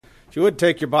If you would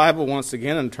take your Bible once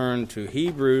again and turn to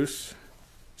Hebrews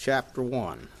chapter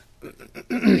 1.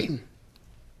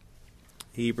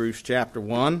 Hebrews chapter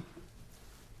 1.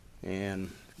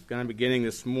 And we're going to be beginning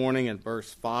this morning in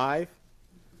verse 5.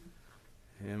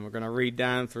 And we're going to read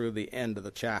down through the end of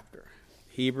the chapter.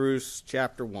 Hebrews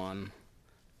chapter 1,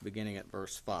 beginning at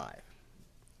verse 5.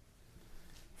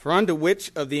 For unto which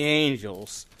of the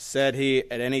angels said he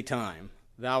at any time,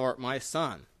 Thou art my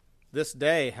son, this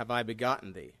day have I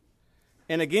begotten thee?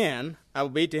 And again, I will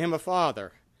be to him a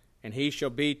father, and he shall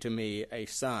be to me a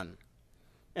son.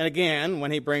 And again,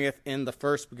 when he bringeth in the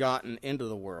first begotten into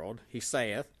the world, he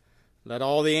saith, Let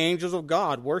all the angels of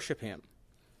God worship him.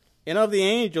 And of the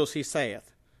angels he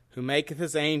saith, Who maketh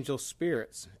his angels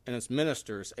spirits, and his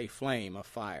ministers a flame of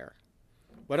fire.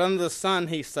 But unto the Son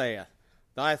he saith,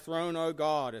 Thy throne, O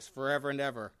God, is forever and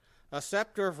ever. A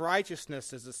scepter of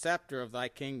righteousness is the scepter of thy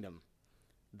kingdom.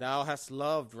 Thou hast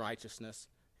loved righteousness,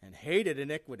 and hated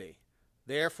iniquity.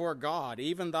 Therefore God,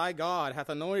 even thy God, hath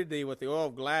anointed thee with the oil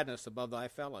of gladness above thy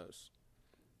fellows.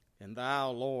 And thou,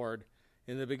 Lord,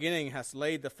 in the beginning hast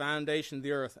laid the foundation of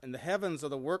the earth, and the heavens are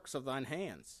the works of thine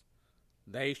hands.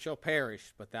 They shall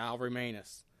perish, but thou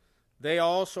remainest. They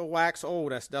all shall wax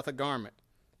old as doth a garment,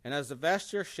 and as a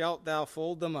vesture shalt thou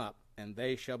fold them up, and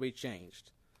they shall be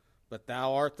changed. But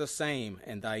thou art the same,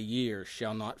 and thy years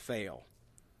shall not fail.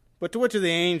 But to which of the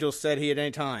angels said he at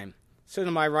any time, Sit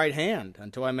on my right hand,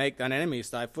 until I make thine enemies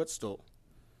thy footstool?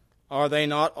 Are they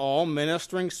not all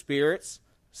ministering spirits,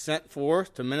 sent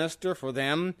forth to minister for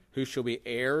them who shall be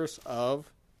heirs of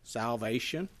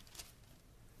salvation?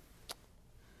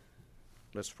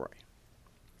 Let's pray.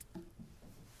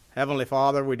 Heavenly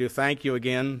Father, we do thank you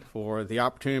again for the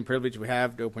opportunity and privilege we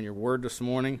have to open your word this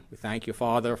morning. We thank you,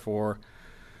 Father, for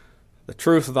the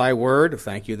truth of thy word.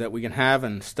 Thank you that we can have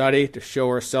and study to show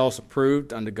ourselves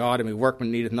approved unto God, and we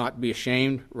workmen needeth not be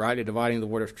ashamed, rightly dividing the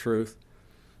word of truth.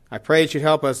 I pray that you'd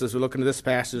help us as we look into this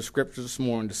passage of Scripture this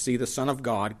morning to see the Son of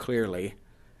God clearly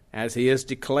as he is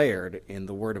declared in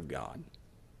the Word of God.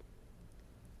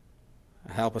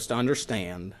 Help us to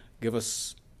understand. Give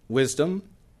us wisdom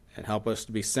and help us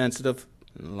to be sensitive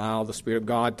and allow the Spirit of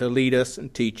God to lead us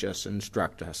and teach us and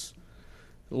instruct us.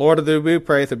 Lord, we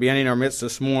pray if there be any in our midst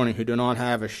this morning who do not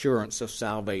have assurance of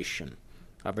salvation,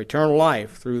 of eternal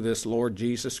life through this Lord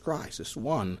Jesus Christ, this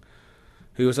one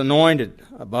who is anointed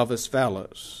above his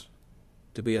fellows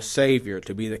to be a Savior,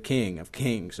 to be the King of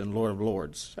kings and Lord of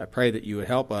lords. I pray that you would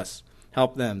help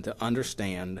them to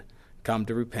understand, come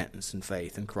to repentance and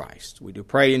faith in Christ. We do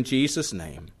pray in Jesus'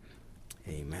 name.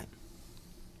 Amen.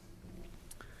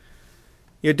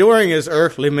 During his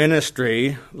earthly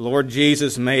ministry, Lord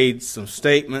Jesus made some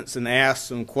statements and asked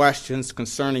some questions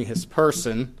concerning his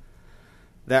person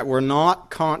that were not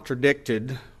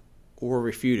contradicted or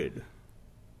refuted.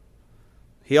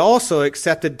 He also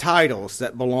accepted titles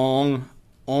that belong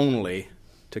only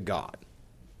to God.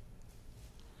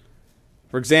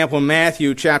 For example, in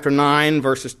Matthew chapter 9,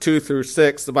 verses 2 through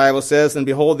 6, the Bible says, And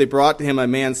behold, they brought to him a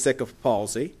man sick of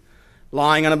palsy,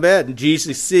 lying on a bed. And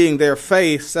Jesus, seeing their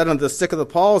faith, said unto the sick of the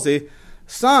palsy,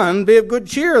 Son, be of good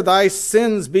cheer, thy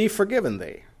sins be forgiven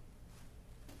thee.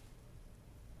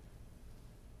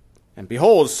 And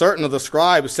behold, certain of the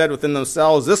scribes said within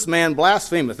themselves, This man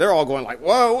blasphemeth. They're all going like,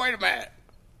 Whoa, wait a minute.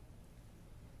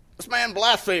 This man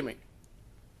blaspheming.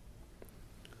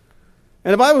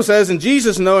 And the Bible says, And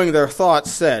Jesus, knowing their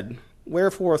thoughts, said,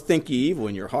 Wherefore think ye evil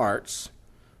in your hearts?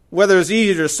 Whether it is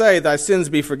easier to say, Thy sins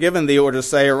be forgiven thee, or to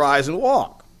say, Arise and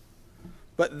walk.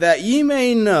 But that ye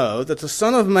may know that the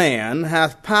Son of Man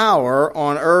hath power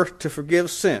on earth to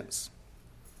forgive sins.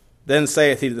 Then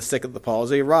saith he to the sick of the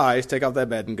palsy, Arise, take up thy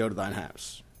bed, and go to thine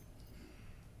house.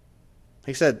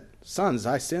 He said, Sons,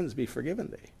 thy sins be forgiven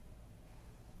thee.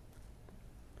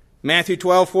 Matthew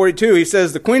 12:42, he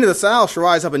says, The queen of the south shall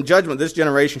rise up in judgment, this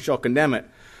generation shall condemn it.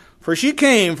 For she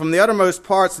came from the uttermost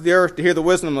parts of the earth to hear the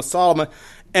wisdom of Solomon,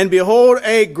 and behold,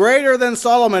 a greater than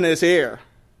Solomon is here.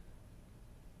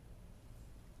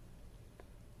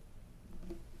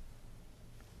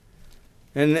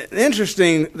 And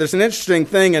there's an interesting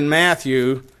thing in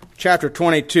Matthew chapter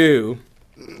 22,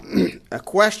 a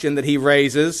question that he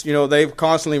raises. They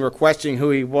constantly were questioning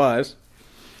who he was.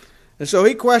 And so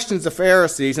he questions the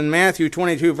Pharisees. In Matthew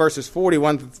 22, verses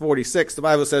 41 to 46, the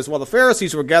Bible says, While the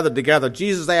Pharisees were gathered together,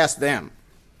 Jesus asked them,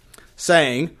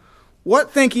 saying, What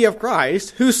think ye of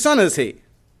Christ? Whose son is he?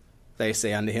 They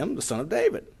say unto him, The son of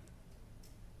David.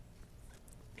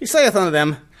 He saith unto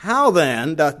them, How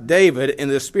then doth David in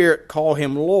the Spirit call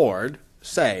him Lord,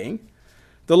 saying,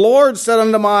 The Lord said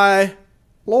unto my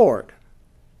Lord.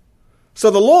 So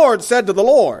the Lord said to the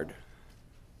Lord,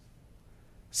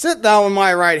 Sit thou on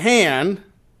my right hand,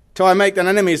 till I make thine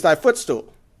enemies thy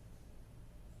footstool.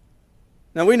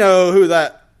 Now we know who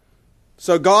that.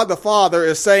 So God the Father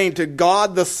is saying to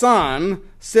God the Son,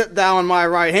 sit thou on my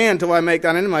right hand till I make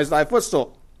thine enemies thy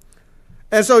footstool.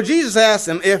 And so Jesus asked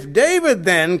him, if David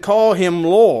then call him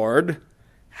Lord,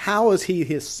 how is he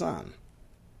his son?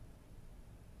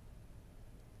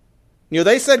 You know,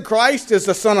 they said Christ is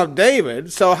the son of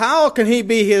David, so how can he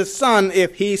be his son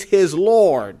if he's his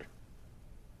Lord?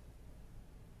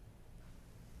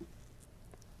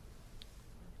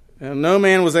 And no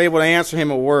man was able to answer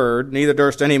him a word, neither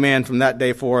durst any man from that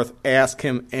day forth ask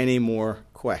him any more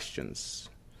questions.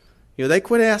 You know, they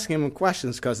quit asking him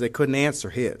questions because they couldn't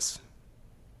answer his.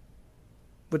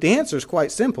 But the answer is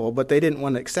quite simple, but they didn't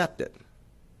want to accept it.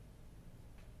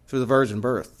 Through the virgin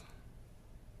birth,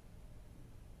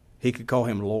 he could call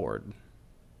him Lord,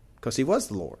 because he was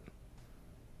the Lord.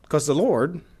 Because the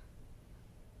Lord,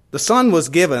 the Son was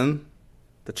given,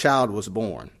 the child was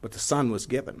born, but the Son was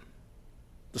given.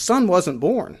 The Son wasn't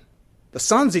born. The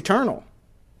Son's eternal.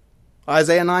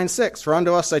 Isaiah 9:6, for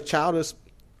unto us a child is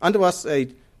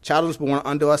born,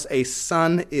 unto us a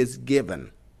son is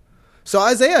given. So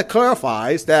Isaiah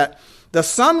clarifies that the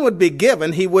Son would be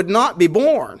given, he would not be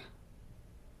born,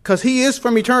 because he is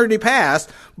from eternity past,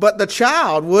 but the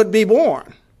child would be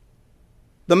born.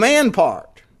 The man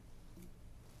part.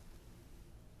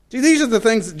 See, these are the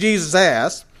things that Jesus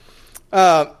asked.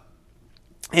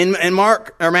 In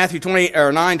Matthew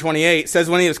 9:28 says,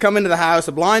 when he was come into the house,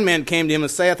 a blind man came to him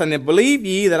and saith unto him, believe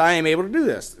ye that I am able to do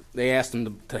this? They asked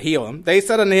him to heal him. They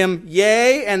said unto him,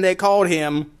 yea, and they called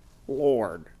him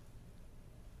Lord.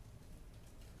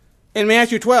 In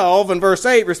Matthew 12 and verse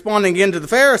 8, responding again to the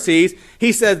Pharisees,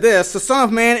 he said this, the Son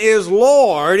of Man is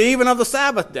Lord even of the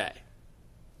Sabbath day.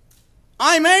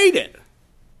 I made it.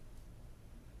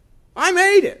 I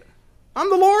made it. I'm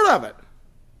the Lord of it.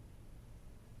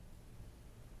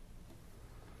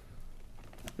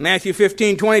 Matthew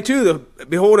 15:22,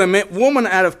 behold, a woman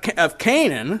out of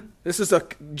Canaan, this is a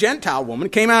Gentile woman,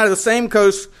 came out of the same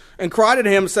coast and cried unto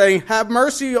him, saying, have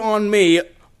mercy on me,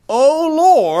 O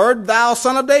Lord, thou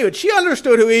son of David. She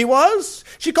understood who he was.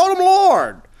 She called him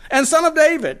Lord and son of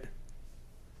David.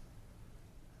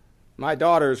 My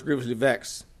daughter is grievously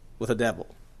vexed with a devil.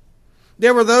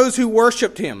 There were those who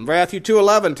worshipped him. Matthew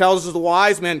 2:11 tells us the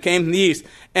wise men came from the east,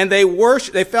 and they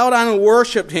fell down and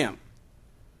worshipped him.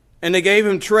 And they gave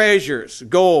him treasures,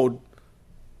 gold,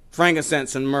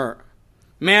 frankincense, and myrrh.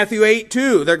 Matthew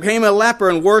 8:2, there came a leper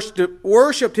and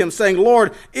worshipped him, saying,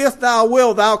 Lord, if thou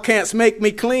wilt, thou canst make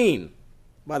me clean.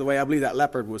 By the way, I believe that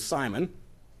leper was Simon,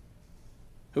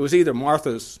 who was either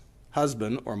Martha's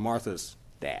husband or Martha's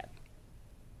dad.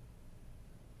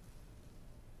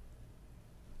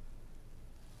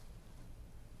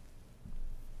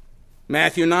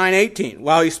 Matthew 9:18,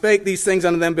 while he spake these things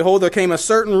unto them, behold, there came a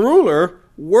certain ruler,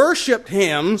 worshipped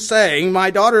him, saying,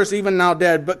 my daughter is even now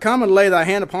dead, but come and lay thy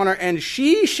hand upon her, and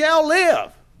she shall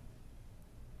live.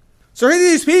 So here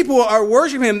these people are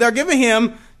worshiping him. They're giving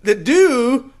him the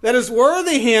due that is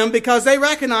worthy him because they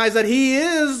recognize that he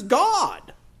is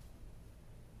God.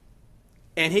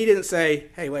 And he didn't say,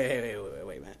 hey, wait a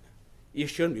minute. You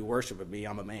shouldn't be worshiping me.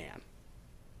 I'm a man.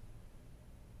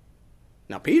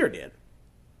 Now, Peter did.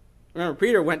 Remember,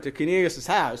 Peter went to Cornelius'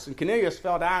 house, and Cornelius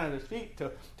fell down at his feet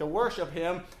to worship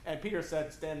him, and Peter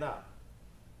said, stand up.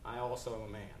 I also am a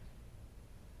man.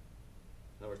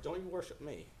 In other words, don't even worship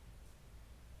me.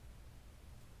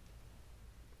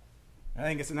 I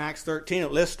think it's in Acts 13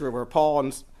 at Lystra where Paul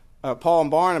and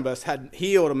Barnabas had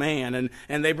healed a man,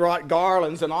 and they brought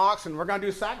garlands and oxen. We're going to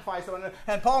do sacrifice.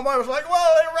 And Paul and Barnabas were like,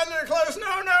 well, they rent their clothes.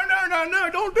 No,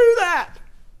 don't do that.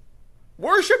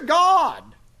 Worship God.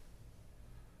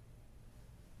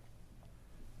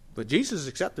 But Jesus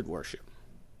accepted worship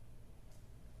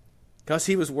because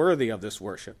he was worthy of this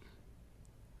worship.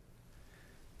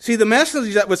 See, the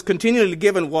message that was continually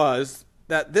given was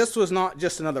that this was not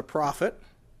just another prophet,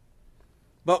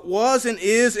 but was and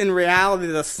is in reality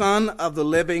the Son of the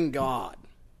living God.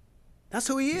 That's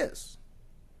who he is.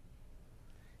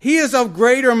 He is of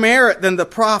greater merit than the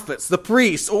prophets, the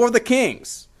priests, or the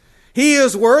kings. He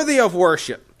is worthy of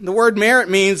worship. The word merit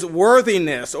means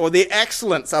worthiness or the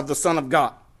excellence of the Son of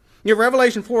God.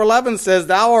 Revelation 4:11 says,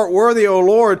 thou art worthy, O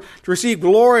Lord, to receive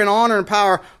glory and honor and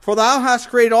power, for thou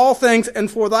hast created all things, and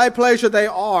for thy pleasure they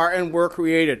are and were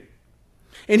created.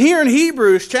 And here in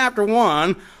Hebrews chapter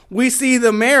 1, we see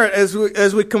the merit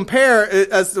as we compare,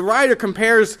 as the writer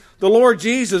compares the Lord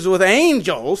Jesus with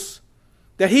angels,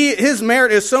 that his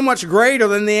merit is so much greater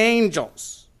than the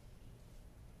angels.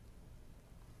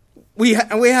 We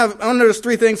have, I want to notice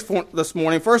three things this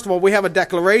morning. First of all, we have a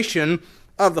declaration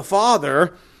of the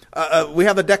Father we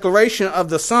have the declaration of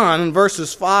the Son in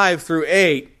verses 5 through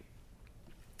 8.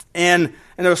 And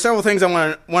there are several things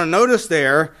I want to notice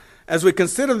there as we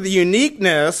consider the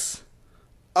uniqueness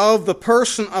of the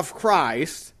person of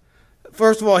Christ.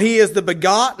 First of all, he is the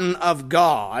begotten of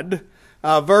God.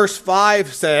 Verse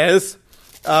 5 says,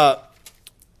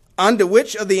 unto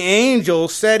which of the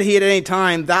angels said he at any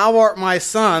time, Thou art my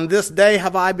son, this day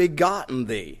have I begotten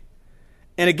thee.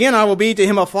 And again I will be to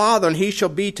him a father, and he shall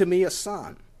be to me a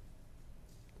son.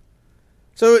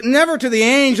 So never to the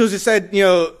angels he said,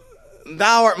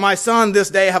 Thou art my son, this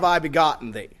day have I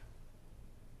begotten thee.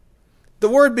 The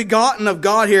word begotten of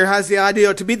God here has the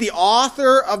idea to be the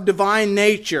author of divine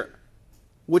nature,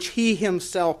 which he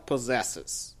himself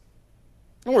possesses.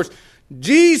 In other words,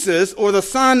 Jesus, or the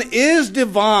Son, is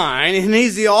divine, and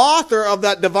he's the author of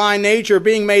that divine nature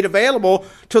being made available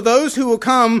to those who will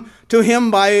come to him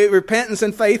by repentance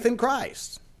and faith in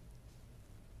Christ.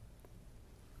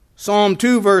 Psalm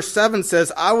 2 verse 7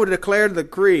 says, I will declare the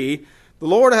decree, the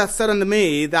Lord hath said unto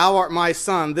me, Thou art my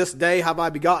son, this day have I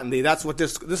begotten thee. That's what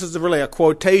this is really a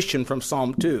quotation from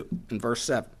Psalm 2 in verse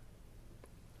 7.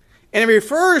 And it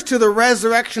refers to the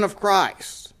resurrection of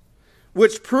Christ,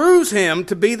 which proves him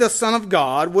to be the Son of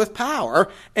God with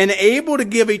power and able to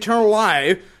give eternal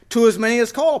life to as many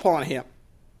as call upon him.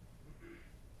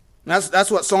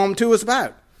 That's what Psalm 2 is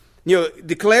about.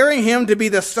 Declaring him to be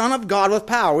the Son of God with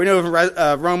power. We know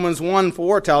Romans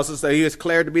 1:4 tells us that he is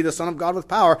declared to be the Son of God with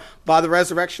power by the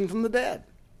resurrection from the dead.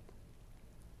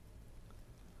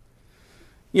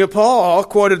 Paul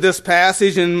quoted this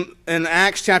passage in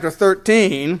Acts chapter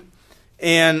 13,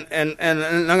 and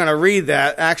I'm going to read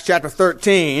that, Acts chapter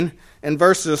 13, and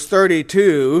verses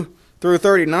 32 through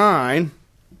 39,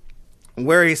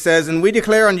 where he says, And we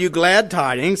declare unto you glad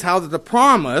tidings, how that the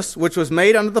promise which was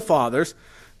made unto the fathers,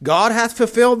 God hath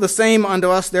fulfilled the same unto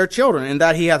us their children, in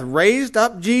that he hath raised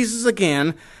up Jesus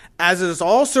again, as it is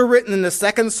also written in the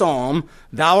second psalm,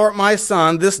 Thou art my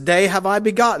son, this day have I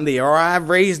begotten thee, or I have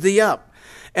raised thee up.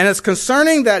 And as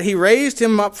concerning that he raised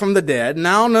him up from the dead,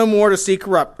 now no more to see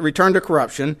return to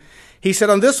corruption, he said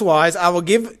on this wise, I will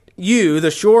give you the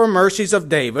sure mercies of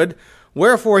David.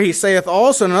 Wherefore he saith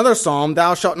also in another psalm,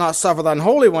 Thou shalt not suffer thine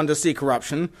Holy One to see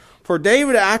corruption. For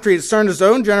David, after he had discerned his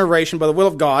own generation by the will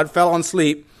of God, fell on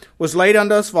sleep, was laid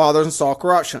unto his fathers, and saw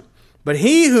corruption. But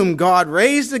he whom God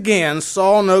raised again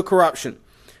saw no corruption.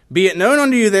 Be it known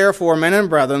unto you therefore, men and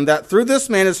brethren, that through this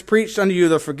man is preached unto you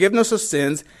the forgiveness of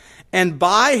sins, and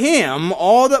by him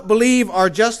all that believe are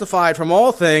justified from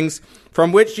all things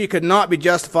from which ye could not be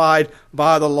justified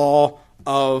by the law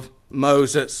of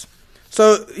Moses.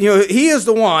 So, he is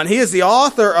the one, he is the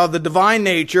author of the divine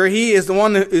nature, he is the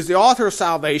one who is the author of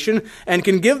salvation and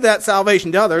can give that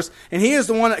salvation to others, and he is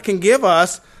the one that can give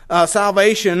us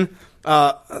salvation,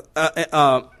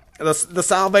 the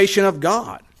salvation of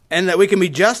God, and that we can be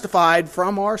justified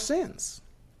from our sins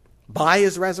by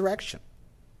his resurrection.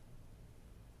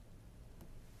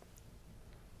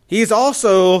 He's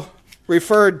also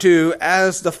referred to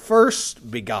as the first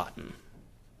begotten.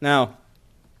 Now,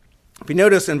 if you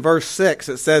notice in verse 6,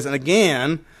 it says, And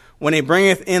again, when he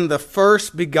bringeth in the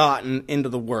first begotten into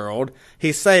the world,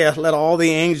 he saith, Let all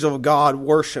the angels of God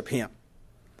worship him.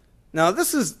 Now,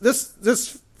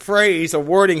 this phrase or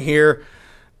wording here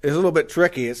is a little bit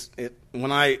tricky.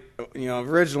 When I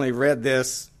originally read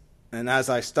this, and as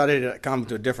I studied it, I come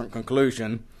to a different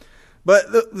conclusion.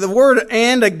 But the word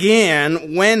and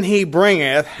again, when he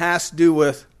bringeth, has to do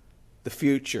with the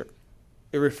future.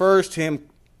 It refers to him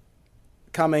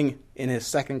coming in his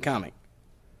second coming.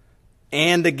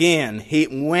 And again,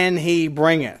 when he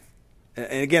bringeth.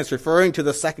 And again, it's referring to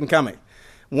the second coming.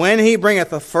 When he bringeth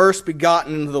the first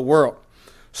begotten into the world.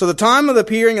 So the time of the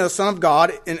appearing of the Son of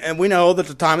God, and we know that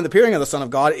the time of the appearing of the Son of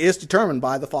God is determined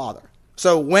by the Father.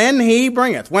 So when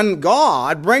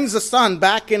God brings the Son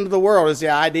back into the world is the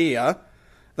idea,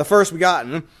 the first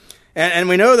begotten, and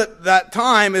we know that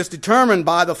time is determined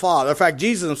by the Father. In fact,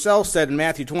 Jesus himself said in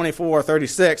Matthew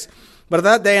 24:36, But at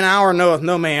that day and hour knoweth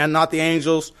no man, not the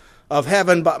angels of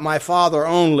heaven, but my Father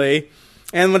only.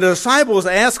 And when the disciples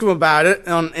asked him about it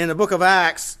in the book of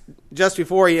Acts, just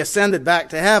before he ascended back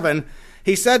to heaven,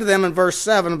 he said to them in verse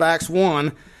 7 of Acts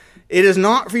 1, It is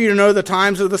not for you to know the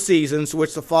times of the seasons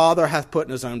which the Father hath put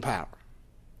in his own power.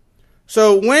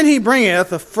 So when he bringeth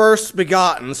the first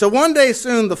begotten, so one day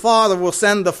soon the Father will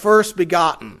send the first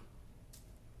begotten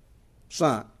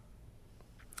Son.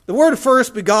 The word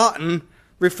first begotten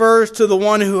refers to the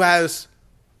one who has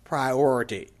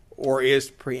priority or is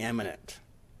preeminent,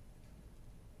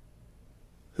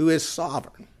 who is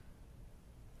sovereign.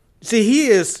 See, he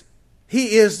is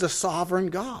the sovereign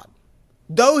God.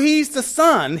 Though he's the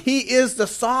Son, he is the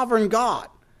sovereign God.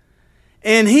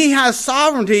 And he has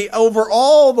sovereignty over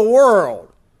all the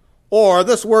world. Or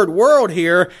this word world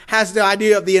here has the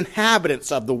idea of the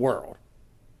inhabitants of the world.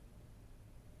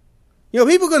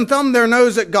 People can thumb their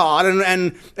nose at God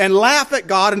and laugh at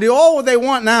God and do all what they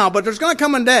want now, but there's going to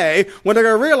come a day when they're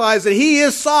going to realize that he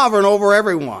is sovereign over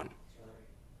everyone.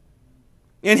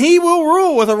 And he will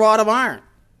rule with a rod of iron.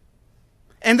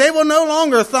 And they will no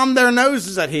longer thumb their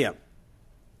noses at him.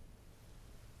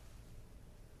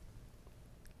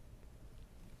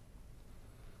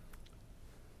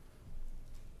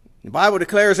 The Bible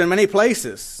declares in many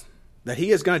places that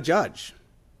he is going to judge.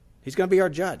 He's going to be our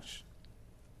judge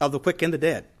of the quick and the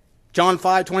dead. John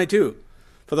 5:22.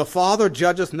 For the Father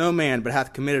judgeth no man, but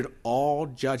hath committed all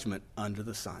judgment unto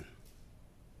the Son.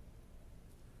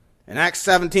 In Acts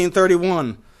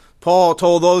 17:31, Paul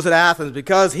told those at Athens,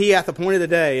 because he hath appointed a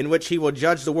day in which he will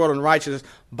judge the world in righteousness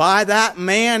by that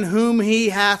man whom he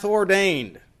hath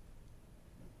ordained,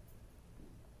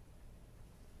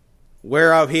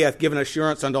 whereof he hath given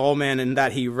assurance unto all men, in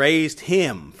that he raised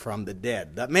him from the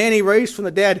dead. That man he raised from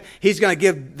the dead, he's going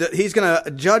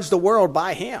to judge the world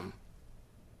by him.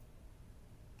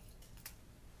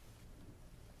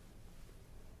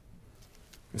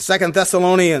 In 2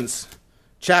 Thessalonians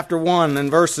chapter 1 and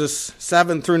verses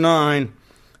 7 through 9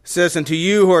 says, And to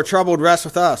you who are troubled, rest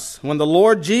with us, when the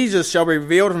Lord Jesus shall be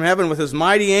revealed from heaven with his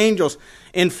mighty angels,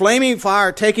 in flaming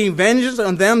fire, taking vengeance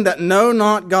on them that know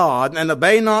not God, and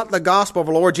obey not the gospel of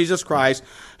the Lord Jesus Christ,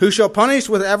 who shall punish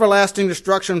with everlasting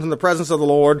destruction from the presence of the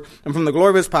Lord, and from the glory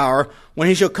of his power, when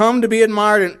he shall come to be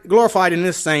admired and glorified in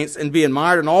his saints, and be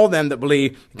admired in all them that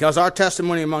believe, because our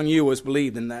testimony among you was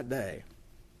believed in that day.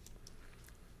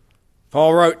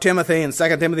 Paul wrote Timothy in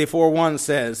 2 Timothy 4:1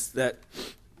 says that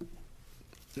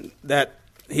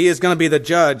he is going to be the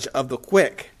judge of the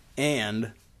quick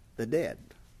and the dead.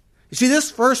 You see, this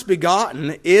first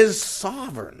begotten is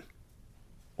sovereign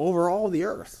over all the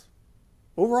earth,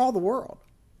 over all the world.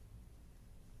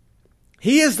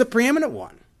 He is the preeminent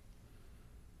one.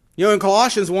 In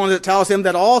Colossians 1, it tells him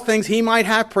that all things he might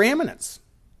have preeminence.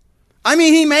 I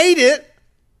mean, he made it,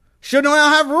 should now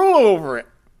have rule over it.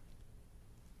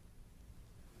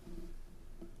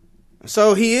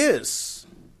 So he is.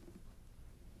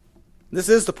 This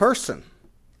is the person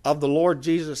of the Lord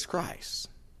Jesus Christ.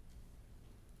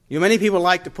 Many people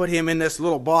like to put him in this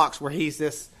little box where he's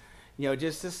this,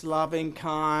 just this loving,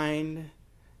 kind,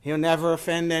 he'll never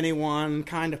offend anyone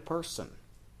kind of person.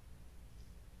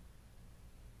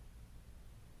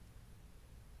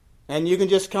 And you can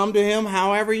just come to him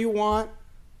however you want.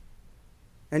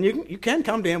 And you can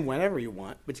come to him whenever you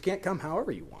want, but you can't come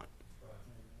however you want.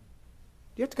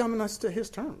 You have to come to his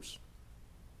terms.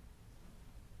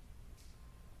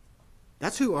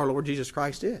 That's who our Lord Jesus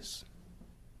Christ is.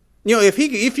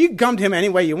 If you come to him any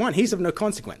way you want, he's of no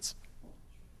consequence.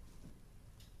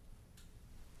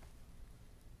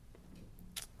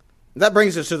 That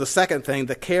brings us to the second thing,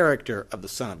 the character of the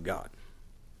Son of God.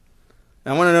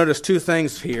 Now, I want to notice two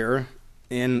things here,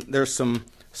 and there's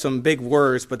some big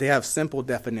words, but they have simple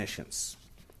definitions.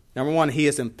 Number one, he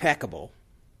is impeccable.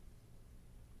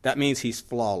 That means he's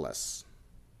flawless.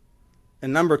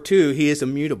 And number two, he is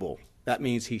immutable. That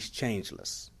means he's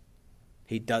changeless.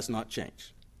 He does not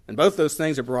change. And both those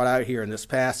things are brought out here in this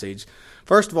passage.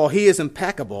 First of all, he is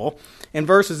impeccable. In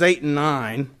verses 8 and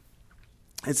 9,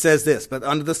 it says this, But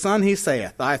unto the Son he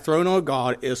saith, Thy throne, O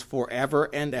God, is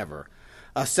forever and ever.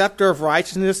 A scepter of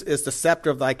righteousness is the scepter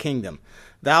of thy kingdom.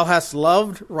 Thou hast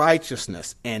loved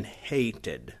righteousness and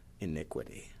hated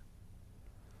iniquity.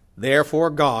 Therefore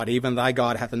God, even thy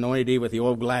God, hath anointed thee with the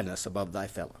oil of gladness above thy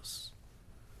fellows.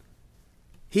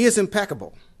 He is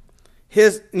impeccable.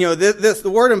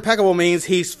 The word impeccable means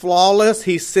he's flawless,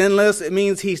 he's sinless. It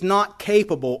means he's not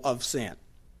capable of sin.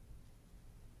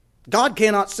 God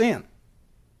cannot sin.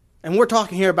 And we're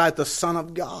talking here about the Son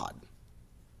of God.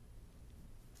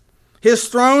 His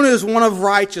throne is one of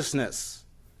righteousness.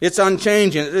 It's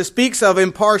unchanging. It speaks of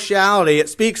impartiality. It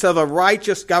speaks of a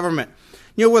righteous government.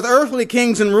 With earthly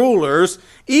kings and rulers,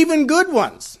 even good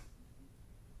ones,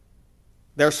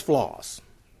 there's flaws.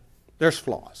 There's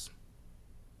flaws.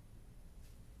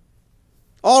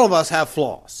 All of us have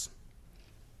flaws.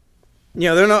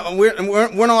 We're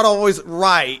not always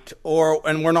right,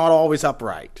 and we're not always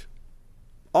upright.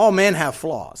 All men have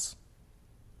flaws.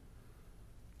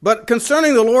 But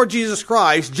concerning the Lord Jesus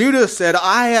Christ, Judas said,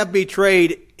 I have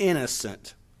betrayed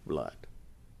innocent blood.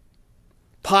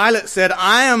 Pilate said,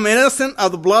 I am innocent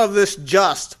of the blood of this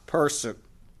just person.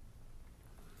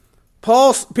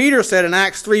 Peter said in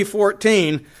Acts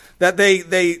 3:14 that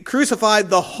they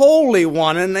crucified the Holy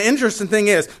One. And the interesting thing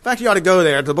is, in fact, you ought to go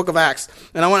there to the book of Acts.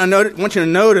 And I want you to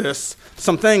notice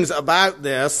some things about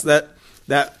this, that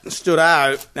that stood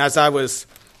out as I was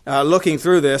looking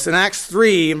through this. In Acts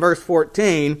 3, in verse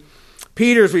 14,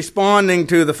 Peter's responding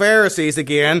to the Pharisees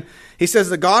again. He says,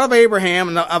 the God of Abraham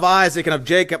and of Isaac and of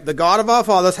Jacob, the God of our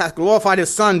fathers, hath glorified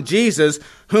his son Jesus,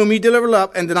 whom he delivered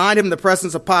up and denied him in the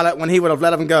presence of Pilate when he would have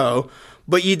let him go.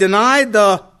 But ye denied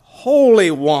the Holy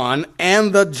One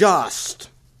and the just.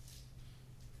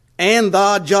 And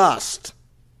the just.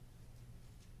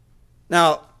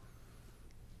 Now,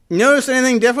 notice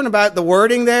anything different about the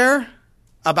wording there?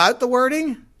 About the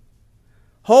wording?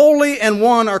 Holy and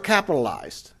one are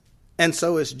capitalized. And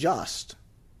so is just.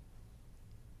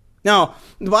 Now,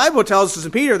 the Bible tells us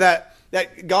in Peter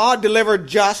that God delivered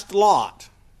just Lot.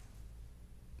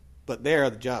 But there,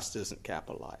 the just isn't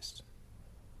capitalized.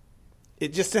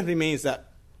 It just simply means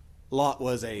that Lot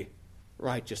was a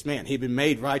righteous man. He'd been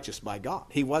made righteous by God.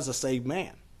 He was a saved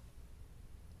man.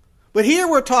 But here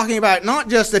we're talking about not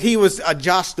just that he was a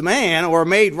just man or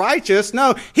made righteous.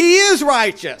 No, he is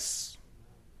righteous.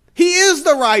 He is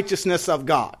the righteousness of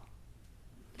God.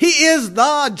 He is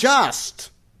the just.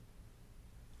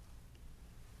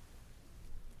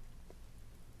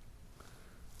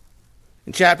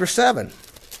 In chapter 7,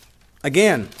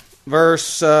 again,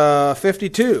 verse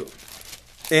 52,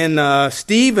 in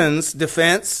Stephen's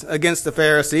defense against the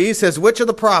Pharisees, says, which of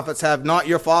the prophets have not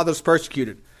your fathers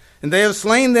persecuted? And they have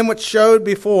slain them which showed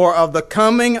before of the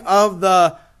coming of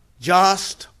the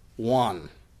just one.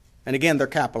 And again, they're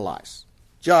capitalized.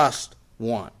 Just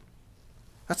one.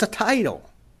 That's a title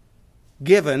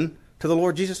given to the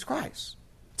Lord Jesus Christ.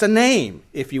 It's a name,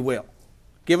 if you will,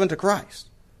 given to Christ.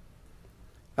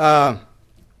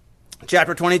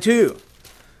 Chapter 22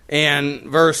 and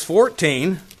verse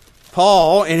 14,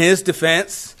 Paul, in his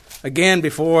defense, again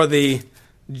before the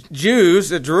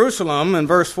Jews at Jerusalem, in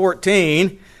verse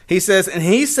 14, he says, and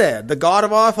he said, the God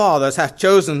of our fathers hath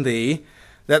chosen thee,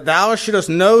 that thou shouldest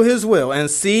know his will,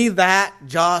 and see that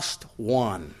just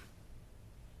one.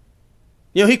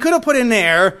 You know, he could have put in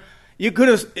there, you could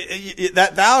have,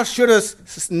 that thou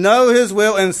shouldest know his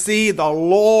will and see the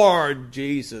Lord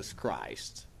Jesus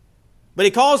Christ. But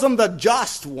he calls him the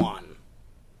just one.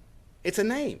 It's a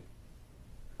name.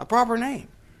 A proper name.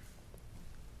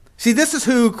 See, this is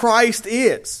who Christ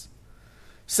is.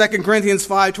 2 Corinthians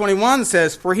 5:21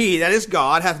 says, for he, that is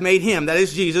God, hath made him, that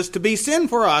is Jesus, to be sin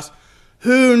for us,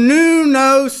 who knew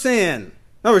no sin. In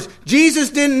other words, Jesus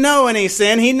didn't know any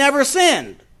sin. He never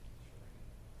sinned.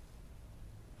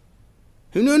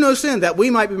 Who knew no sin, that we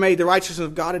might be made the righteousness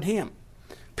of God in him.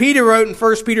 Peter wrote in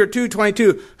 1 Peter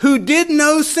 2:22, who did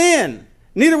no sin,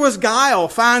 neither was guile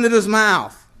found in his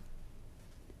mouth.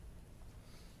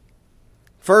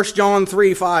 1 John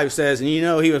 3:5 says, and you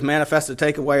know he was manifested to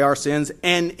take away our sins,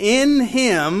 and in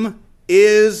him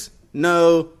is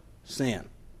no sin.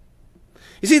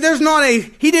 You see,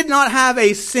 he did not have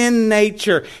a sin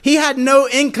nature. He had no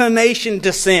inclination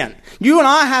to sin. You and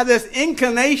I have this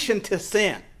inclination to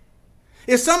sin.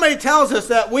 If somebody tells us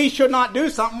that we should not do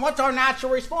something, what's our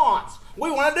natural response? We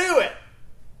want to do it.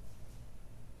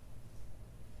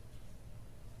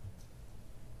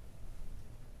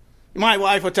 My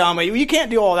wife will tell me, you can't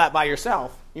do all that by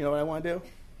yourself. You know what I want to do?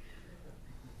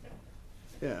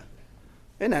 Yeah.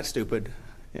 Isn't that stupid?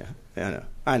 Yeah, I know.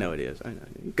 I know it is. I know.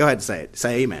 Go ahead and say it.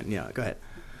 Say amen. Yeah, go ahead.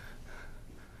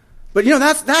 But you know,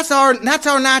 that's our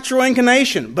natural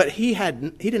inclination. But he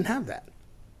didn't have that.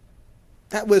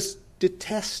 That was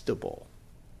detestable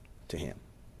to him.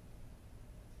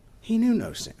 He knew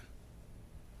no sin.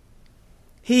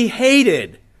 He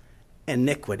hated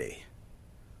iniquity,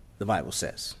 the Bible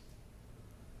says.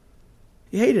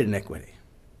 He hated iniquity.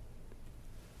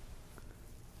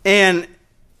 And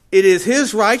it is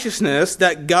his righteousness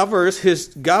that governs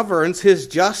his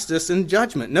justice and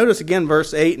judgment. Notice again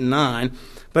verse 8 and 9.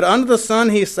 But under the sun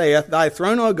he saith, thy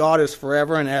throne, O God, is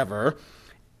forever and ever.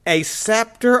 A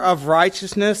scepter of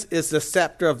righteousness is the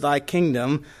scepter of thy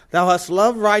kingdom. Thou hast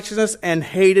loved righteousness and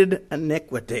hated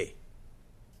iniquity.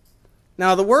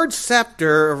 Now, the word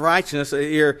scepter of righteousness,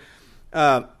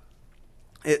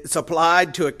 it's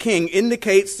applied to a king,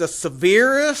 indicates the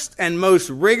severest and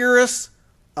most rigorous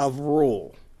of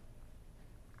rule.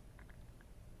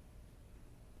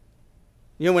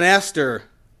 You know, when Esther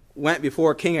went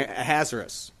before King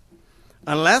Ahasuerus,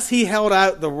 unless he held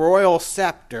out the royal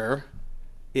scepter,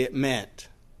 it meant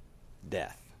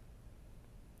death.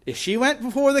 If she went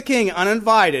before the king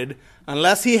uninvited,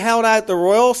 unless he held out the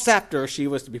royal scepter, she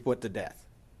was to be put to death.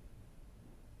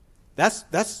 That's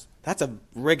a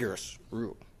rigorous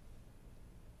rule.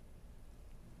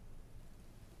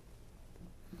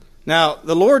 Now,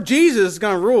 the Lord Jesus is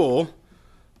going to rule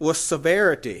with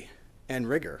severity and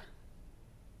rigor.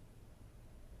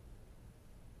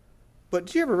 But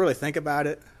do you ever really think about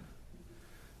it?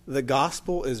 The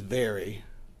gospel is very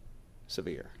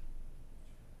severe.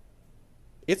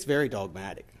 It's very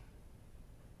dogmatic.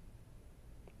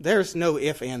 There's no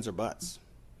ifs, ands, or buts.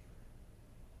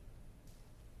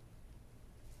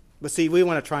 But see, we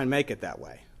want to try and make it that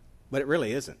way. But it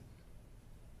really isn't.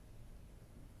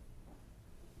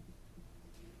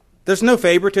 There's no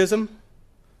favoritism.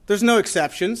 There's no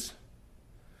exceptions.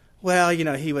 Well,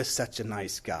 he was such a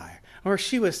nice guy. Or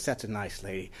she was such a nice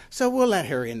lady. So we'll let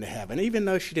her into heaven, even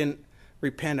though she didn't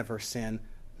repent of her sin.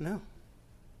 No.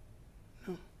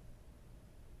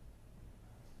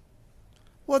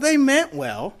 Well, they meant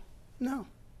well. No.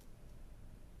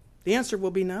 The answer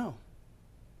will be no.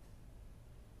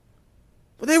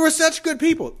 Well, they were such good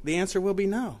people. The answer will be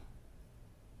no.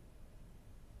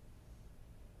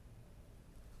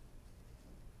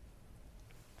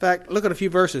 In fact, look at a few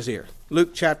verses here.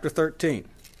 Luke chapter 13.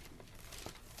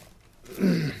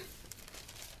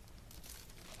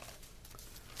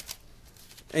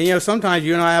 And sometimes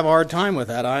you and I have a hard time with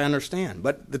that. I understand.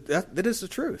 But that is the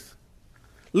truth.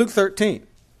 Luke 13.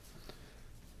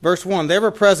 Verse 1, there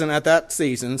were present at that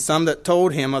season some that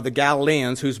told him of the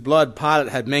Galileans whose blood Pilate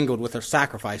had mingled with their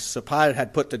sacrifice. So Pilate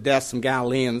had put to death some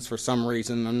Galileans for some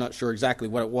reason. I'm not sure exactly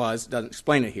what it was. It doesn't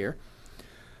explain it here.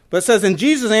 But it says, and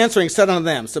Jesus answering said unto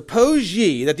them, suppose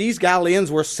ye that these Galileans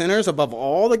were sinners above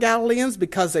all the Galileans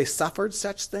because they suffered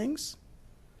such things?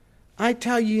 I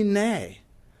tell you nay,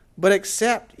 but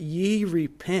except ye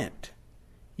repent,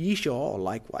 ye shall all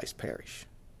likewise perish.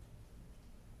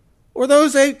 Or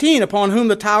those 18 upon whom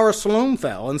the tower of Siloam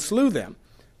fell and slew them,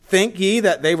 think ye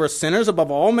that they were sinners above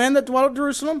all men that dwell at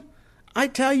Jerusalem? I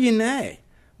tell you nay,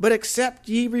 but except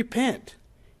ye repent,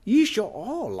 ye shall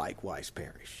all likewise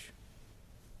perish.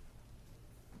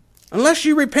 Unless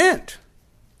you repent.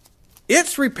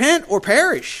 It's repent or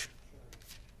perish.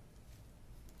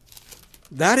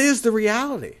 That is the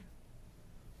reality.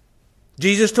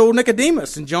 Jesus told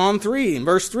Nicodemus in John 3, in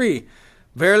verse 3,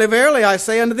 verily, verily, I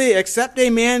say unto thee, except a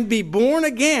man be born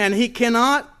again, he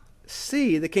cannot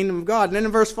see the kingdom of God. And then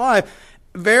in verse 5,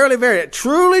 verily, verily,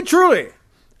 truly, truly,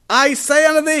 I say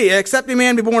unto thee, except a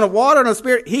man be born of water and of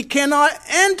spirit, he cannot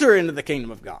enter into the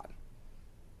kingdom of God.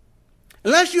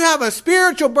 Unless you have a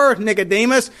spiritual birth,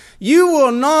 Nicodemus, you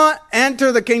will not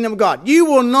enter the kingdom of God. You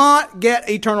will not get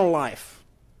eternal life.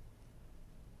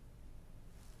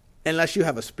 Unless you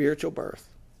have a spiritual birth.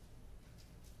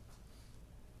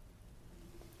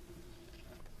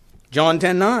 John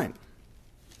 10:9.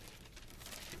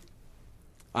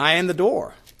 I am the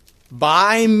door.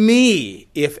 By me,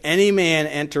 if any man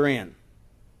enter in.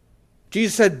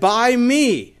 Jesus said, by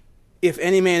me, if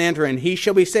any man enter in, he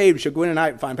shall be saved, shall go in at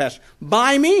night and find pasture.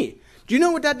 By me. Do you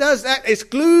know what that does? That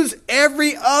excludes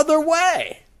every other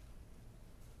way.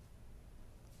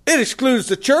 It excludes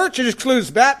the church. It excludes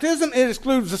baptism. It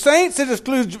excludes the saints. It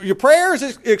excludes your prayers.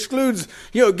 It excludes,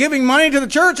 giving money to the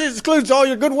church. It excludes all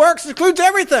your good works. It excludes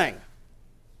everything.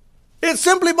 It's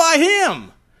simply by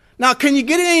him. Now, can you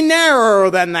get any narrower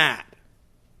than that?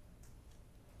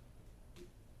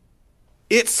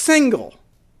 It's single.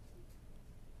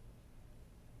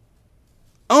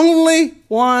 Only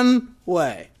one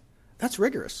way. That's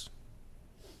rigorous.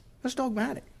 That's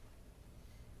dogmatic.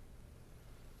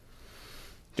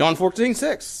 John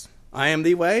 14:6. I am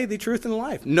the way, the truth, and the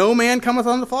life. No man cometh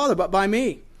unto the Father but by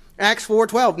me. Acts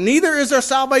 4:12. Neither is there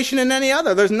salvation in any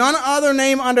other. There's none other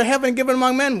name under heaven given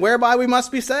among men whereby we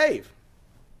must be saved.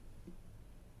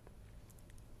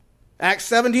 Acts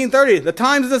 17:30. The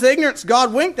times of this ignorance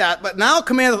God winked at, but now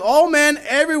commandeth all men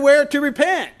everywhere to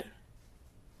repent.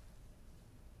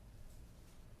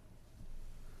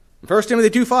 1 Timothy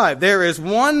 2:5. There is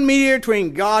one mediator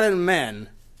between God and men,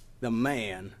 the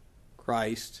man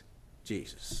Christ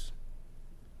Jesus.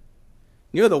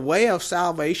 The way of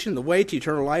salvation, the way to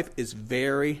eternal life is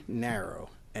very narrow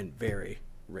and very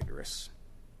rigorous.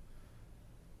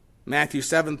 Matthew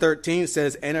 7:13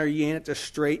 says, enter ye in at the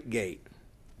strait gate,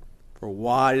 for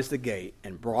wide is the gate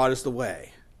and broad is the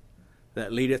way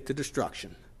that leadeth to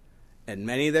destruction, and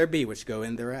many there be which go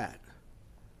in thereat.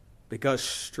 Because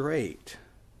strait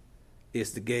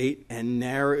is the gate and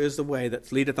narrow is the way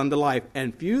that leadeth unto life,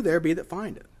 and few there be that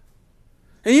find it.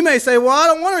 And you may say, well, I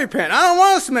don't want to repent. I don't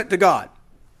want to submit to God.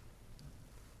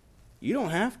 You don't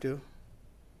have to.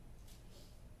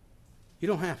 You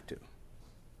don't have to.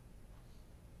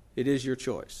 It is your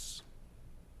choice.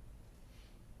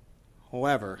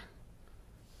 However,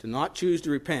 to not choose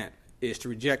to repent is to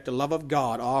reject the love of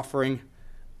God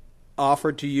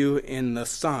offered to you in the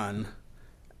Son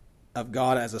of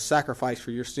God as a sacrifice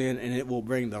for your sin, and it will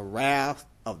bring the wrath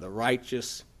of the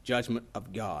righteous judgment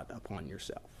of God upon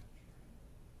yourself.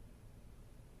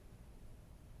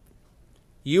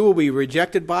 you will be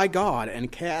rejected by God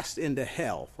and cast into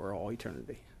hell for all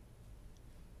eternity.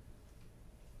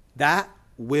 That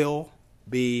will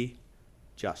be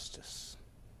justice.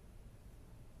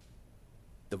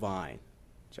 Divine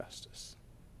justice.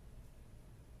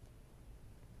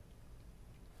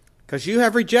 Because you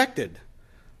have rejected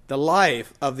the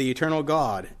life of the eternal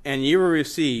God, and you will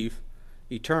receive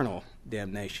eternal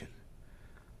damnation.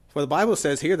 For the Bible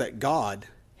says here that God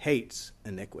hates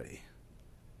iniquity.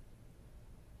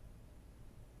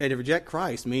 And to reject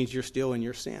Christ means you're still in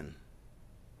your sin.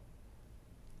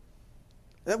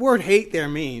 That word hate there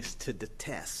means to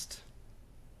detest.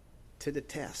 To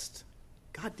detest.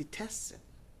 God detests it.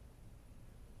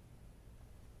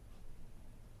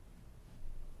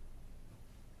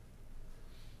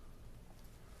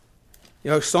 You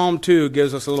know, Psalm 2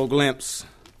 gives us a little glimpse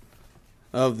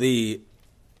of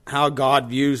how God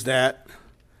views that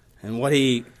and what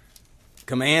he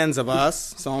commands of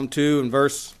us. Psalm 2 and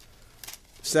verse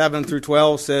 7 through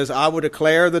 12 says, I will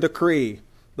declare the decree.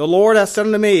 The Lord hath said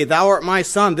unto me, Thou art my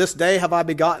son, this day have I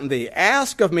begotten thee.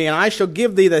 Ask of me, and I shall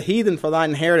give thee the heathen for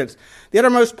thine inheritance, the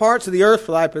uttermost parts of the earth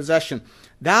for thy possession.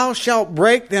 Thou shalt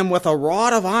break them with a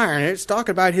rod of iron. It's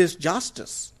talking about his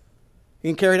justice. He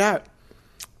can carry it out.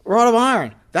 Rod of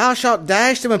iron. Thou shalt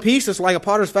dash them in pieces like a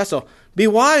potter's vessel. Be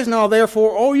wise now,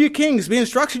 therefore, O ye kings, be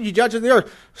instructed, ye judges of the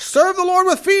earth. Serve the Lord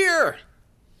with fear,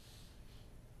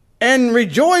 and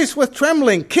rejoice with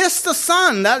trembling. Kiss the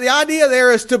Son. The idea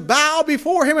there is to bow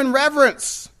before him in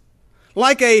reverence.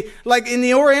 Like in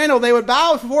the Oriental, they would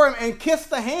bow before him and kiss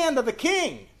the hand of the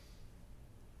king.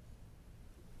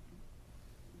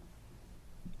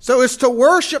 So it's to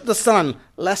worship the Son,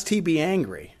 lest he be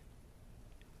angry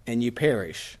and you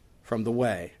perish from the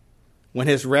way, when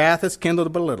his wrath is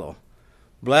kindled but little.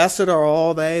 Blessed are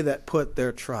all they that put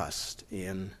their trust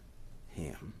in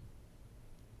him.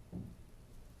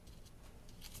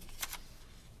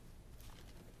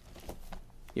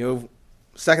 You know,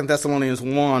 2 Thessalonians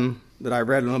 1 that I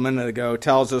read a minute ago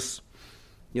tells us,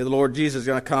 the Lord Jesus is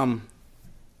going to come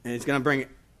and he's going to bring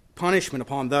punishment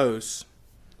upon those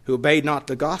who obeyed not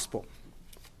the gospel.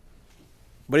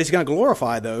 But he's going to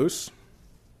glorify those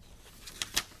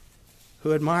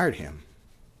who admired him,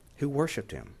 who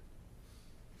worshiped him.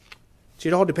 See,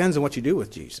 it all depends on what you do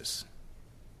with Jesus.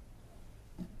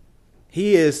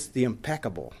 He is the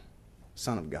impeccable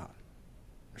Son of God.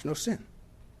 There's no sin.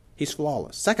 He's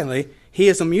flawless. Secondly, he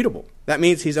is immutable. That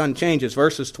means he's unchanged. As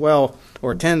verses 12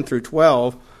 or 10 through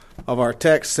 12 of our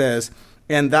text says,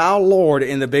 And thou, Lord,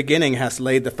 in the beginning hast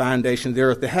laid the foundation of the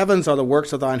earth. The heavens are the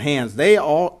works of thine hands. They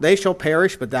shall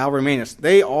perish, but thou remainest.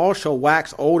 They all shall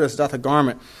wax old as doth a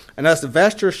garment. And as the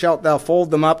vesture shalt thou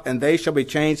fold them up, and they shall be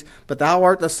changed. But thou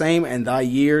art the same, and thy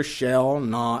years shall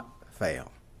not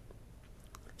fail.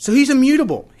 So he's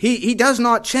immutable. He does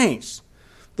not change.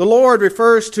 The Lord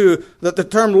refers to, the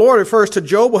term Lord refers to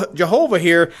Jehovah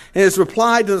here in his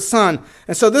reply to the Son.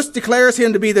 And so this declares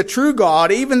him to be the true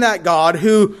God, even that God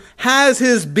who has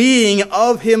his being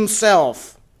of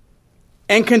himself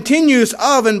and continues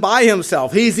of and by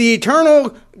himself. He's the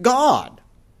eternal God.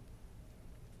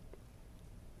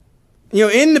 You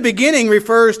know, in the beginning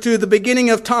refers to the beginning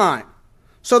of time.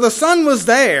 So the Son was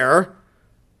there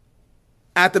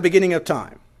at the beginning of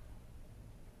time.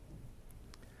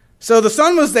 So the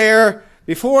Son was there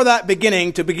before that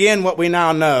beginning to begin what we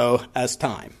now know as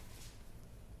time.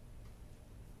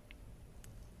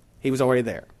 He was already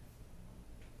there.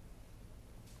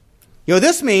 You know,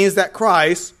 this means that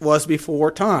Christ was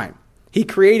before time. He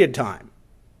created time,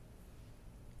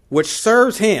 which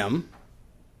serves him,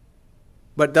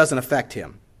 but doesn't affect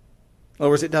him. In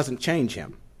other words, it doesn't change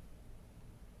him.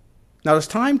 Now, does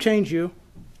time change you?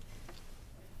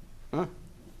 Huh?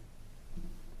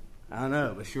 I don't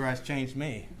know, but sure has changed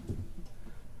me.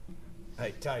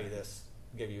 I tell you this,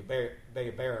 give you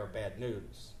a bearer of bad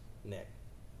news, Nick.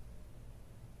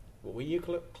 But when you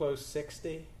close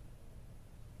 60,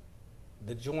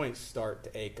 the joints start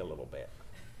to ache a little bit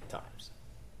at times.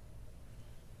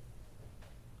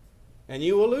 And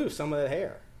you will lose some of that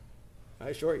hair, I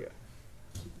assure you.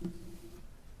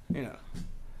 You know.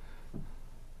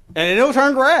 And it'll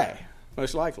turn gray,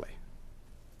 most likely.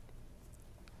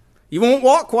 You won't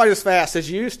walk quite as fast as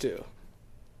you used to.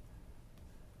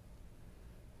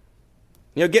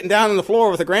 You know, getting down on the floor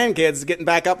with the grandkids, getting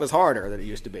back up is harder than it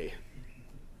used to be.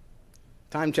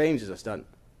 Time changes us, doesn't it?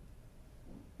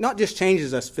 Not just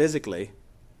changes us physically,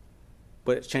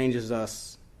 but it changes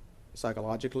us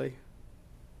psychologically,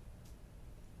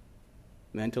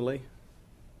 mentally.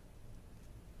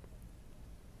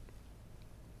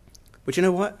 But you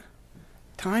know what?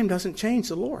 Time doesn't change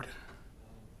the Lord.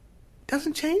 It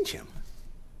doesn't change him.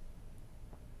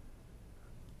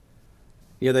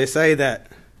 They say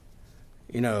that,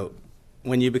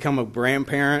 when you become a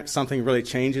grandparent, something really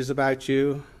changes about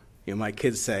you. My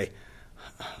kids say,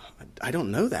 I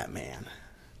don't know that man.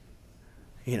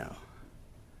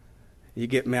 You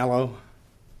get mellow.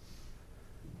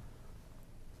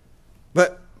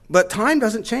 But time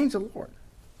doesn't change the Lord.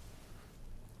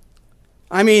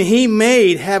 He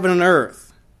made heaven and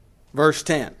earth. Verse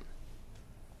 10.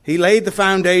 He laid the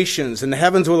foundations, and the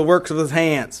heavens were the works of his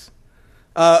hands.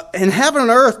 And heaven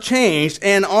and earth changed,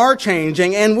 and are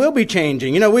changing, and will be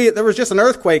changing. There was just an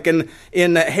earthquake in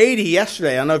Haiti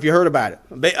yesterday. I don't know if you heard about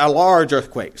it. A large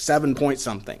earthquake, 7 point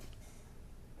something.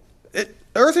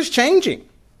 Earth is changing.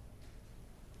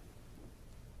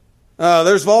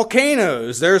 There's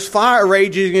volcanoes. There's fire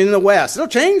raging in the west. It'll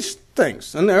change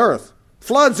things in the earth.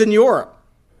 Floods in Europe.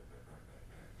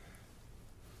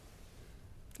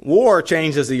 War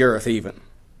changes the earth even.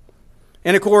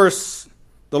 And of course,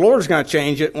 the Lord's going to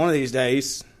change it one of these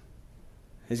days.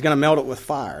 He's going to melt it with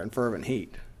fire and fervent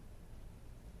heat.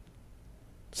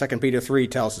 2 Peter 3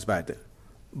 tells us about that.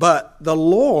 But the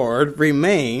Lord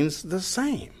remains the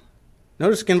same.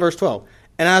 Notice again verse 12.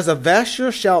 And as a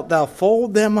vesture shalt thou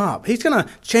fold them up. He's going to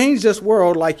change this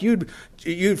world like you'd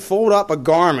fold up a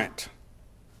garment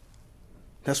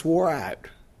that's wore out.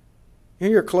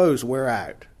 Your clothes wear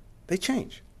out. They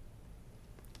change.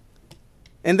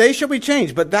 And they shall be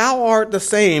changed, but thou art the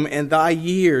same, and thy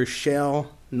years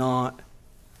shall not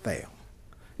fail.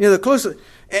 The closer,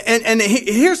 and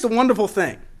here's the wonderful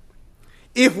thing.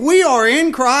 If we are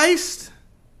in Christ,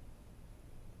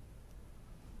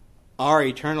 our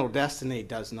eternal destiny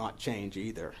does not change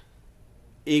either.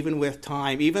 Even with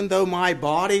time, even though my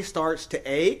body starts to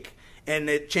ache, and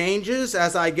it changes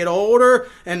as I get older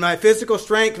and my physical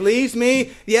strength leaves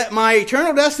me, yet my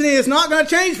eternal destiny is not going to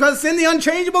change because it's in the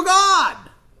unchangeable God.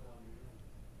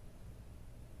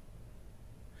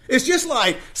 It's just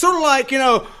sort of like,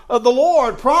 the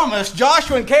Lord promised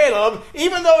Joshua and Caleb,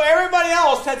 even though everybody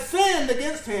else had sinned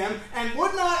against him and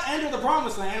would not enter the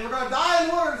promised land, we're going to die in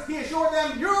the wilderness, he assured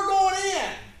them, you're going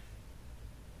in.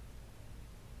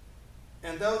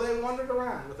 And though they wandered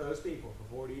around with those people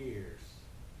for 40 years,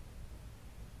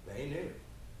 they knew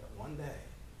that one day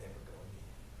they were going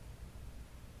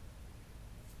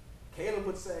in. Caleb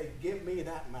would say, give me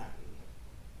that mountain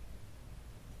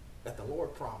that the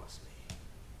Lord promised me.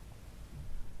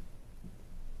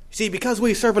 See, because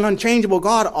we serve an unchangeable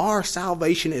God, our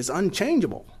salvation is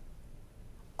unchangeable.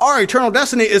 Our eternal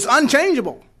destiny is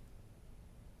unchangeable.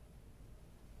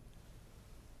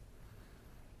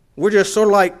 We're just sort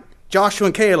of like Joshua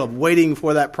and Caleb waiting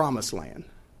for that promised land,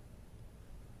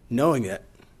 knowing that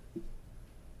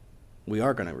we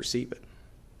are going to receive it.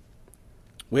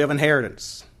 We have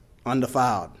inheritance,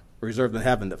 undefiled, reserved in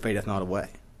heaven that fadeth not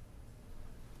away.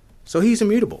 So he's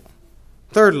immutable.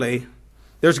 Thirdly,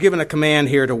 there's given a command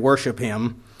here to worship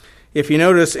him. If you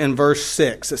notice in verse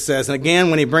 6, it says, and again,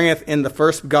 when he bringeth in the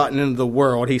first begotten into the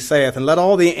world, he saith, and let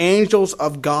all the angels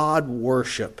of God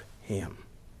worship him.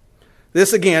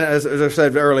 This again, as I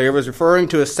said earlier, was referring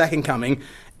to his second coming,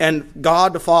 and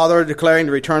God the Father declaring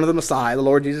the return of the Messiah, the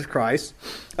Lord Jesus Christ,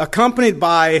 accompanied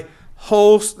by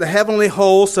hosts, the heavenly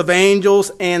hosts of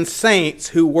angels and saints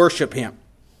who worship him.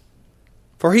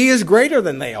 For he is greater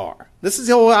than they are. This is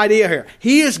the whole idea here.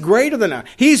 He is greater than them.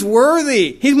 He's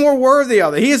worthy. He's more worthy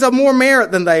of it. He is of more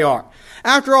merit than they are.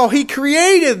 After all, he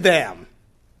created them.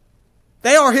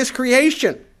 They are his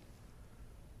creation.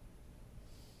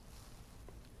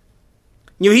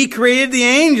 He created the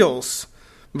angels,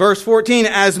 verse 14,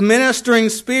 as ministering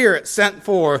spirits sent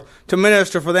forth to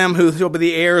minister for them who shall be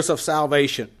the heirs of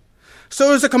salvation. So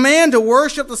there's a command to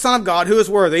worship the Son of God who is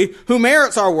worthy, who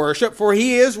merits our worship, for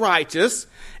he is righteous,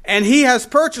 and he has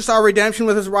purchased our redemption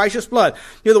with his righteous blood.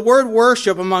 The word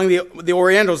worship among the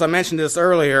Orientals, I mentioned this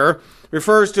earlier,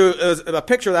 refers to a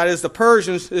picture that is the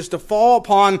Persians, is to fall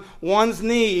upon one's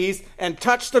knees and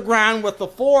touch the ground with the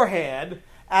forehead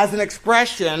as an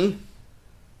expression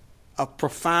of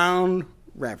profound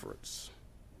reverence.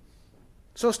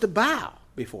 So it's to bow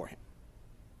before him.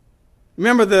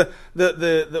 Remember,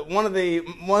 one of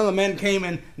the men came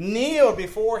and kneeled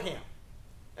before him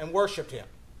and worshipped him.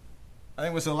 I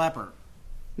think it was a leper.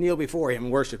 Kneeled before him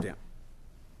and worshipped him.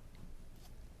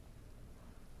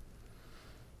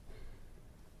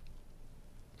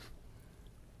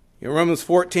 In Romans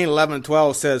 14, 11, and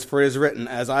 12 says, for it is written,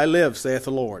 as I live, saith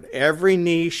the Lord, every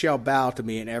knee shall bow to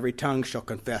me, and every tongue shall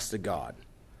confess to God.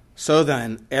 So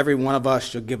then, every one of us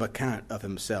shall give account of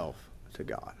himself to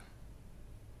God.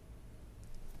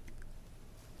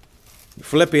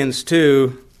 Philippians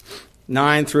 2,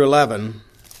 9 through 11.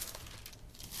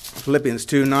 Philippians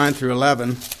 2, 9 through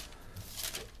 11.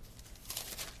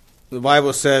 the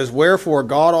Bible says, "Wherefore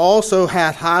God also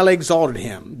hath highly exalted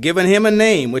him, given him a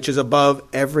name which is above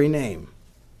every name,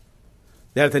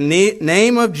 that at the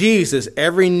name of Jesus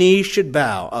every knee should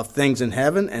bow, of things in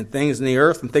heaven and things in the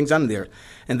earth and things under the earth,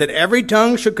 and that every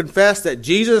tongue should confess that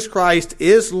Jesus Christ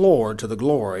is Lord, to the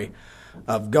glory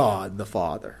of God the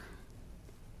Father."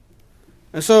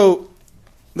 And so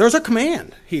there's a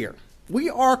command here. We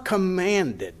are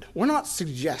commanded. We're not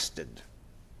suggested.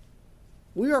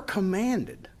 We are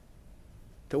commanded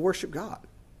to worship God.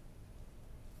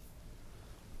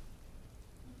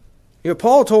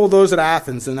 Paul told those at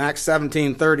Athens in Acts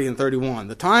 17:30 and 31,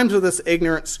 the times of this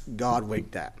ignorance God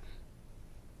winked at.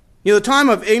 The time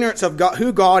of ignorance of God,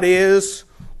 who God is,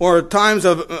 or times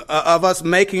of us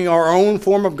making our own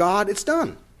form of God, it's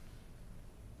done.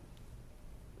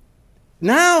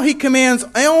 Now he commands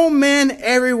all men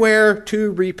everywhere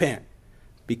to repent,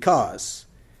 because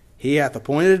he hath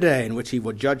appointed a day in which he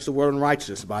will judge the world in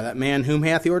righteousness by that man whom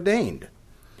hath he ordained,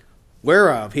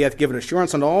 whereof he hath given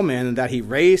assurance unto all men, and that he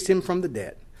raised him from the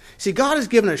dead. See, God has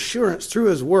given assurance through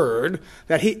his word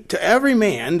that to every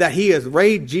man that he has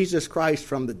raised Jesus Christ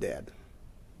from the dead.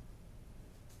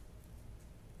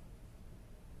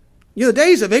 The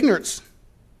days of ignorance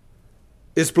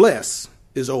is bliss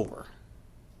is over.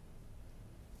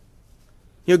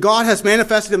 God has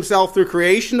manifested himself through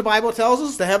creation, the Bible tells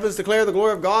us. The heavens declare the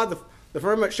glory of God. The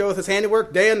firmament showeth his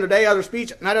handiwork. Day unto day other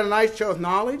speech. Night unto night showeth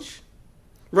knowledge.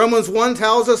 Romans 1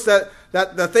 tells us that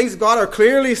the things of God are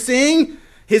clearly seeing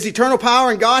his eternal power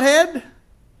and Godhead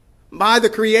by the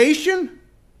creation.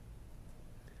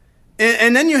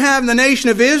 And then you have the nation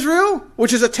of Israel,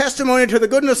 which is a testimony to the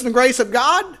goodness and grace of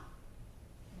God.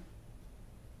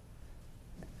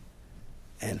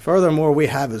 And furthermore, we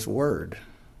have his word.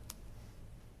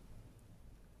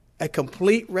 A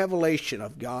complete revelation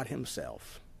of God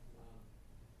himself.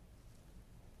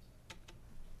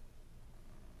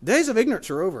 Days of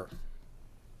ignorance are over.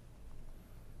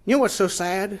 You know what's so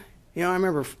sad? I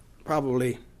remember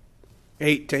probably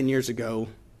 8-10 years ago,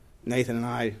 Nathan and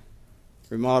I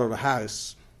remodeled a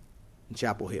house in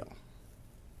Chapel Hill.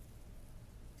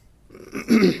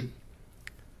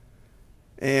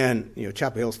 And,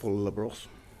 Chapel Hill's full of liberals.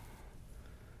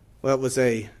 Well, it was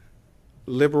a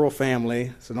liberal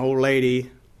family. It's an old lady,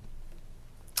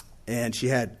 and she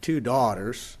had 2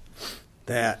 daughters.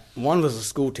 That one was a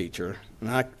school teacher,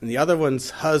 and the other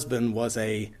one's husband was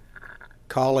a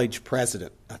college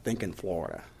president, I think in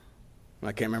Florida.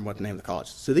 I can't remember what the name of the college.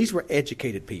 So these were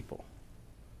educated people.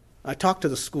 I talked to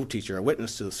the school teacher. I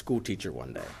witnessed to the school teacher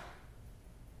one day.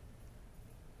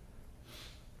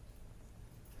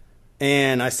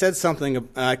 And I said something,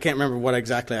 I can't remember what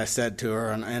exactly I said to her,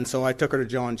 and so I took her to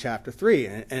John chapter 3.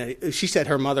 And she said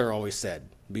her mother always said,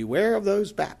 "Beware of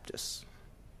those Baptists."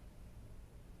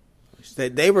 She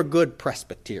said they were good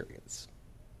Presbyterians.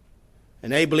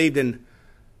 And they believed in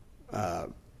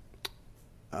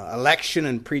election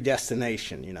and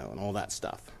predestination, and all that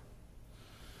stuff.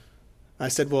 I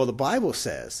said, well, the Bible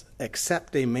says,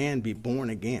 except a man be born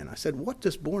again. I said, what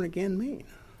does born again mean?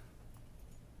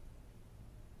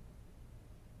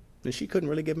 And she couldn't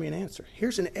really give me an answer.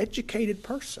 Here's an educated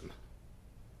person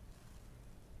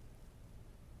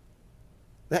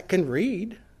that can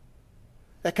read,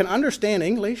 that can understand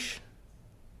English.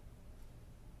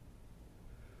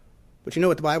 But you know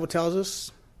what the Bible tells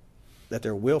us? That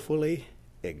they're willfully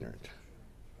ignorant.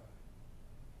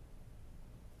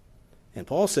 And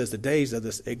Paul says the days of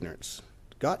this ignorance,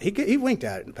 God, he winked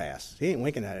at it in the past. He ain't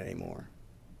winking at it anymore.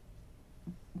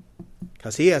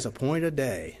 Because he has appointed a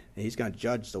day, and he's going to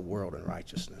judge the world in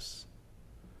righteousness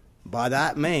by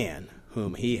that man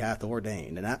whom he hath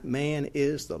ordained. And that man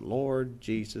is the Lord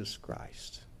Jesus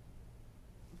Christ.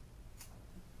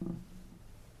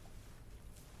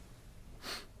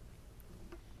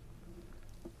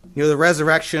 The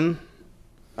resurrection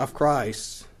of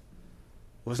Christ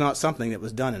was not something that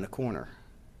was done in a corner.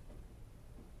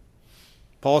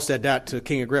 Paul said that to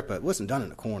King Agrippa. It wasn't done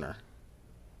in a corner.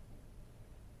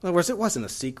 In other words, it wasn't a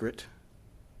secret.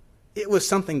 It was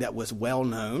something that was well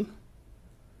known.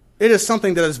 It is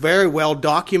something that is very well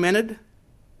documented.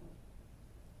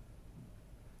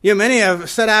 Many have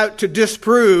set out to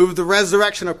disprove the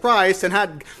resurrection of Christ and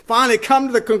had finally come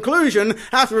to the conclusion,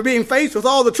 after being faced with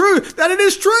all the truth, that it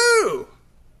is true.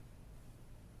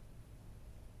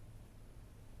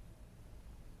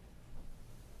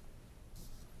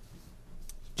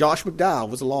 Josh McDowell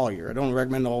was a lawyer. I don't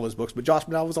recommend all his books, but Josh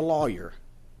McDowell was a lawyer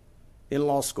in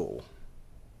law school,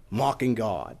 mocking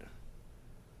God.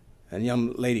 And a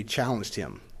young lady challenged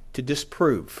him to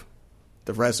disprove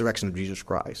the resurrection of Jesus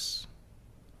Christ.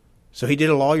 So he did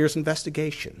a lawyer's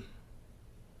investigation.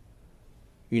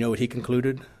 You know what he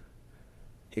concluded?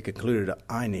 he concluded,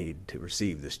 I need to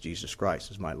receive this Jesus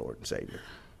Christ as my Lord and Savior.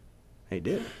 And he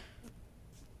did.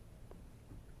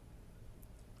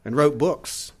 And wrote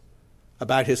books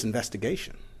about his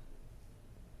investigation.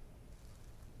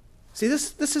 See,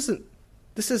 this isn't,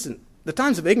 the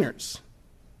times of ignorance,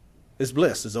 his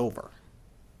bliss is over.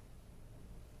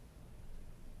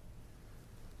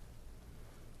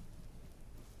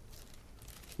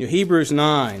 Hebrews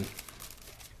 9.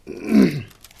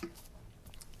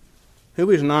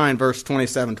 Hebrews 9, verse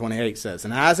 27-28 says,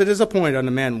 And as it is appointed unto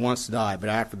men once to die, but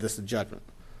after this the judgment,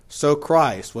 so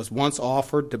Christ was once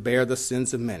offered to bear the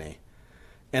sins of many.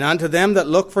 And unto them that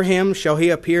look for him shall he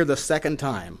appear the second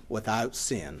time without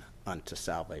sin unto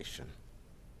salvation.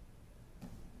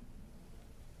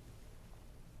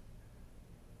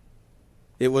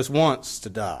 It was once to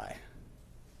die,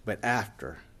 but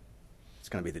after it's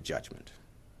going to be the judgment.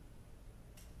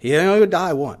 He only would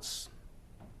die once.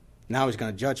 Now he's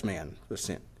going to judge man for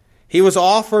sin. He was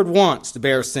offered once to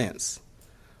bear sins.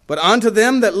 But unto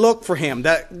them that look for him,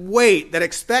 that wait, that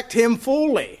expect him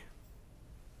fully,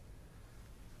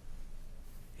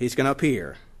 he's going to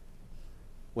appear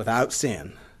without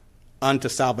sin unto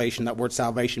salvation. That word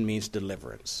salvation means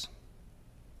deliverance.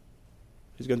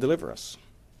 He's going to deliver us.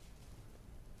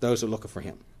 Those that are looking for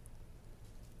him.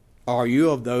 Are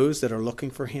you of those that are looking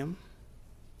for him?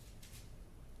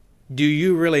 Do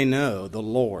you really know the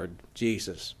Lord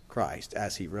Jesus Christ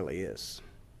as he really is?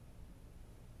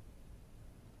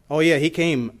 Oh yeah, he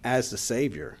came as the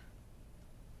Savior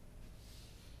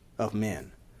of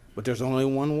men. But there's only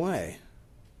one way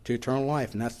to eternal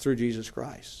life, and that's through Jesus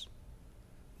Christ.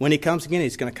 When he comes again,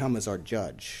 he's going to come as our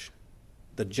judge,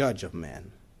 the judge of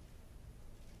men.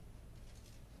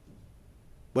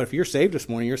 But if you're saved this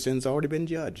morning, your sin's already been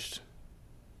judged.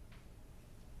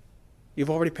 You've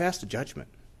already passed the judgment.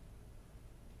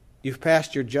 You've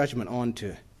passed your judgment on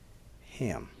to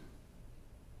him.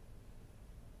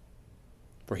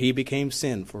 For he became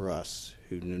sin for us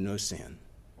who knew no sin,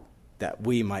 that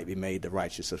we might be made the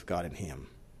righteousness of God in him.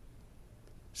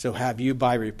 So have you,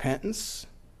 by repentance,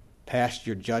 passed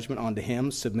your judgment on to him,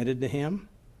 submitted to him,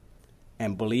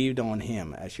 and believed on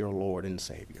him as your Lord and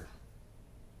Savior?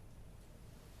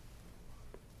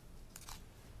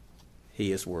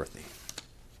 He is worthy.